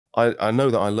I know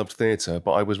that I loved theatre,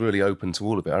 but I was really open to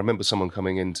all of it. I remember someone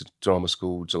coming into drama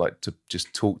school to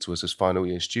just talk to us as final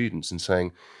year students and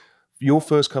saying, your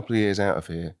first couple of years out of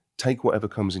here, take whatever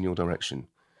comes in your direction.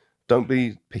 Don't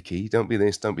be picky. Don't be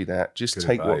this. Don't be that. Just Good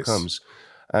take what advice. comes.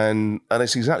 And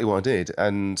it's exactly what I did.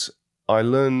 And I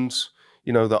learned,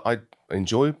 that I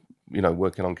enjoy,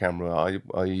 working on camera.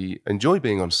 I enjoy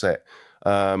being on set.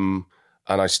 And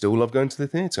I still love going to the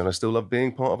theatre, and I still love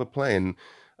being part of a play. And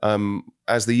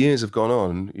as the years have gone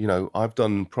on, I've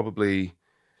done probably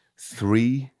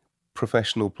 3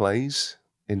 professional plays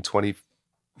in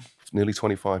nearly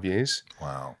 25 years.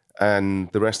 Wow.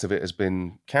 And the rest of it has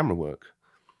been camera work.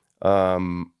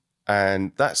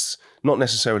 And that's not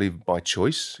necessarily by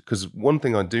choice, because one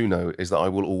thing I do know is that I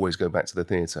will always go back to the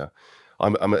theatre.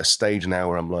 I'm at a stage now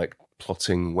where I'm like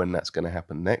plotting when that's going to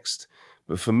happen next.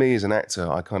 But for me as an actor,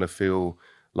 I kind of feel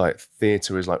like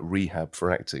theatre is like rehab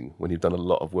for acting when you've done a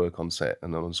lot of work on set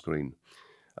and on screen.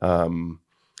 Things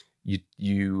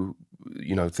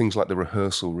like the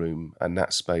rehearsal room and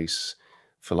that space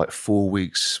for like 4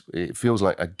 weeks, it feels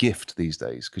like a gift these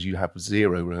days, because you have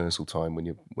 0 rehearsal time when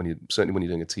you certainly when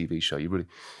you're doing a TV show. You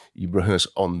rehearse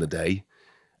on the day,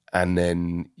 and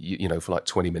then for like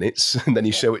 20 minutes, and then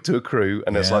you show it to a crew,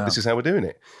 and it's like, this is how we're doing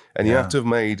it. And you have to have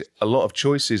made a lot of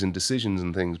choices and decisions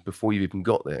and things before you even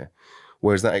got there.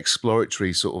 Whereas that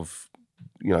exploratory sort of,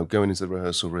 going into the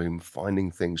rehearsal room, finding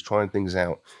things, trying things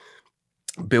out,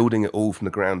 building it all from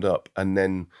the ground up, and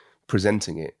then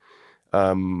presenting it,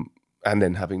 and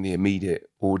then having the immediate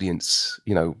audience,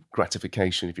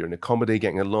 gratification. If you're in a comedy,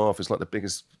 getting a laugh is like the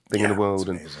biggest thing in the world.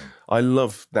 And I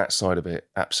love that side of it,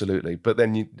 absolutely. But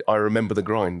then I remember the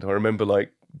grind. I remember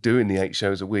like doing the 8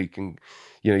 shows a week, and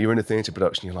you're in a theatre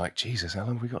production, you're like, Jesus, how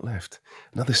long have we got left?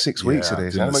 Another 6 weeks of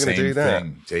this. How am I going to do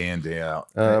that? Day in, day out.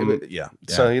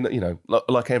 So,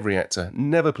 like every actor,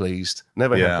 never pleased,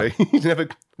 never happy,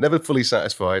 never fully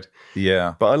satisfied.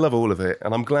 Yeah. But I love all of it,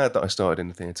 and I'm glad that I started in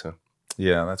the theatre.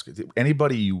 Yeah, that's good.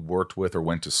 Anybody you worked with or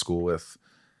went to school with,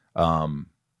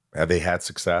 have they had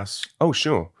success? Oh,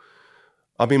 sure.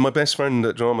 I mean, my best friend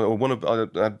at drama, or I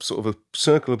had sort of a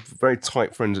circle of very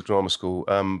tight friends at drama school,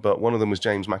 but one of them was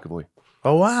James McAvoy.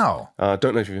 Oh, wow. I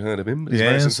don't know if you've heard of him. But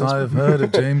yes, I've heard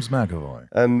of James McAvoy.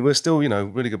 And we're still,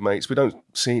 really good mates. We don't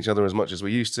see each other as much as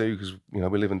we used to, because, we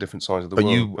live on different sides of the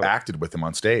world. But you acted with him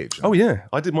on stage. Oh, yeah.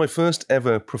 I did my first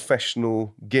ever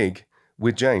professional gig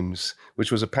with James,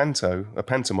 which was a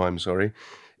pantomime,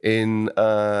 in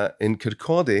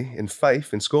Kirkcaldy, in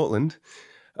Fife, in Scotland.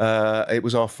 It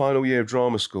was our final year of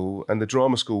drama school, and the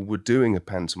drama school were doing a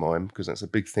pantomime, because that's a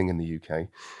big thing in the UK.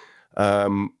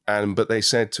 But they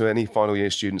said to any final year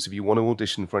students, if you want to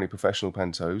audition for any professional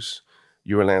pantos,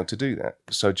 you're allowed to do that.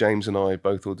 So James and I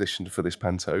both auditioned for this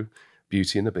panto,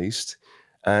 Beauty and the Beast,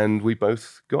 and we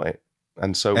both got it.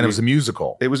 And it was a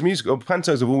musical. It was musical.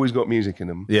 Pantos have always got music in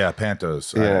them. Yeah,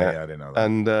 pantos. I didn't know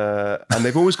that. And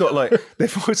they've always got like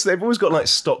they've always got like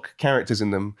stock characters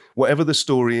in them. Whatever the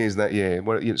story is that year,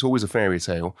 it's always a fairy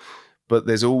tale. But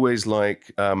there's always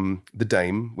like the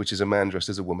dame, which is a man dressed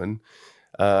as a woman.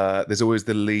 There's always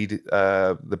the lead,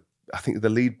 I think the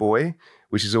lead boy,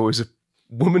 which is always a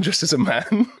woman dressed as a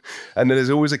man. And then there's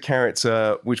always a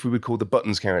character, which we would call the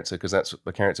Buttons character, because that's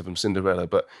a character from Cinderella,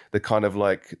 but the kind of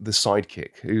like the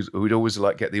sidekick who'd always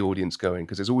like get the audience going,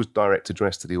 because there's always direct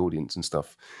address to the audience and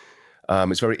stuff.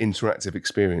 It's a very interactive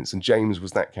experience. And James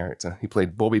was that character. He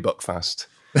played Bobby Buckfast.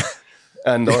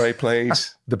 And I played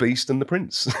the Beast and the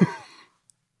Prince.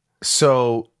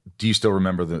 So do you still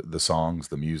remember the songs,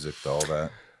 the music, all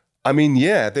that? I mean,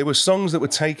 yeah, there were songs that were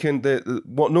taken.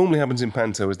 What normally happens in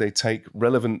panto is they take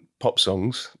relevant pop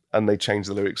songs and they change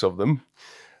the lyrics of them.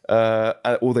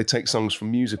 Or they take songs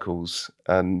from musicals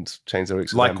and change the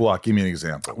lyrics. Like what? Give me an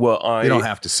example. Well, you don't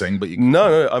have to sing, but you can.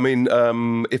 No. I mean,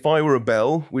 If I Were a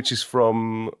Bell, which is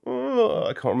from,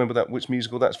 I can't remember which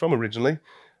musical that's from originally,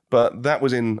 but that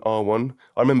was in R1.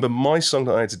 I remember my song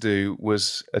that I had to do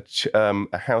was A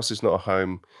House Is Not a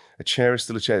Home, A Chair Is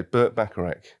Still a Chair, Burt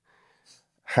Bacharach.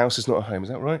 House is not a home, is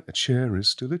that right? A chair is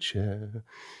still a chair,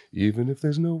 even if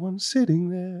there's no one sitting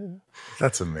there.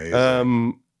 That's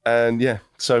amazing. And yeah,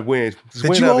 so weird.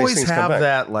 Did you always have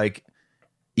that like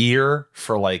ear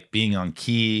for like being on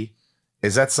key?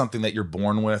 Is that something that you're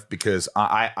born with? Because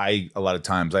I a lot of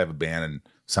times I have a band in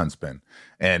Sunspin,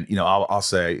 and I'll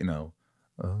say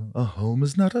a home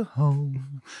is not a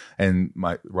home, and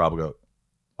Rob will go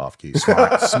off key,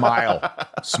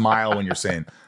 smile when you're saying